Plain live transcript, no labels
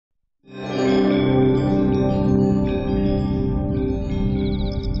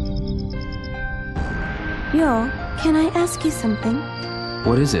Phil, can I ask you something?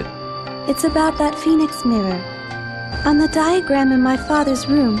 What is it? It's about that Phoenix mirror. On the diagram in my father's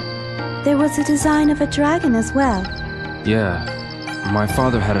room, there was a design of a dragon as well. Yeah, my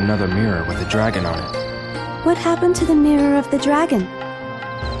father had another mirror with a dragon on it. What happened to the mirror of the dragon?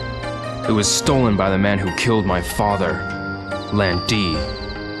 It was stolen by the man who killed my father, Lan Di.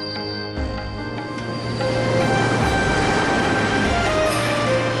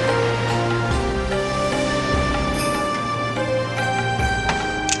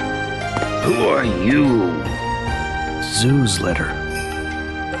 Who are you? Zoo's litter.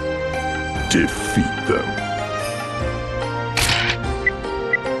 Defeat them.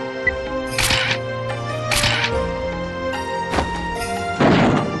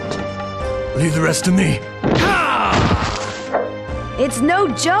 Leave the rest to me. It's no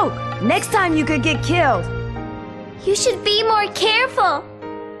joke. Next time you could get killed. You should be more careful.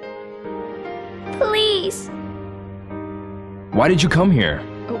 Please. Why did you come here?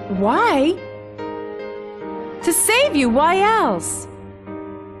 Why? To save you, why else?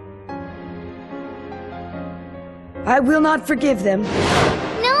 I will not forgive them.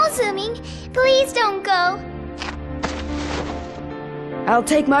 No, Zooming. Please don't go. I'll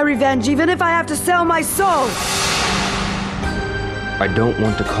take my revenge even if I have to sell my soul. I don't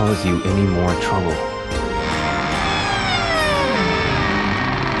want to cause you any more trouble.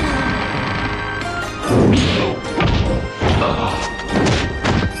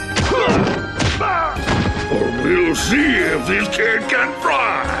 Or we'll see if this kid can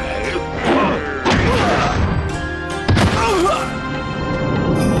fly.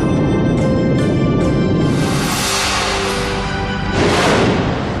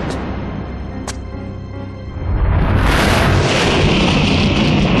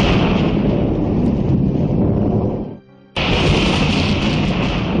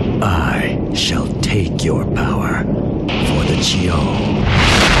 I shall take your power for the Chio.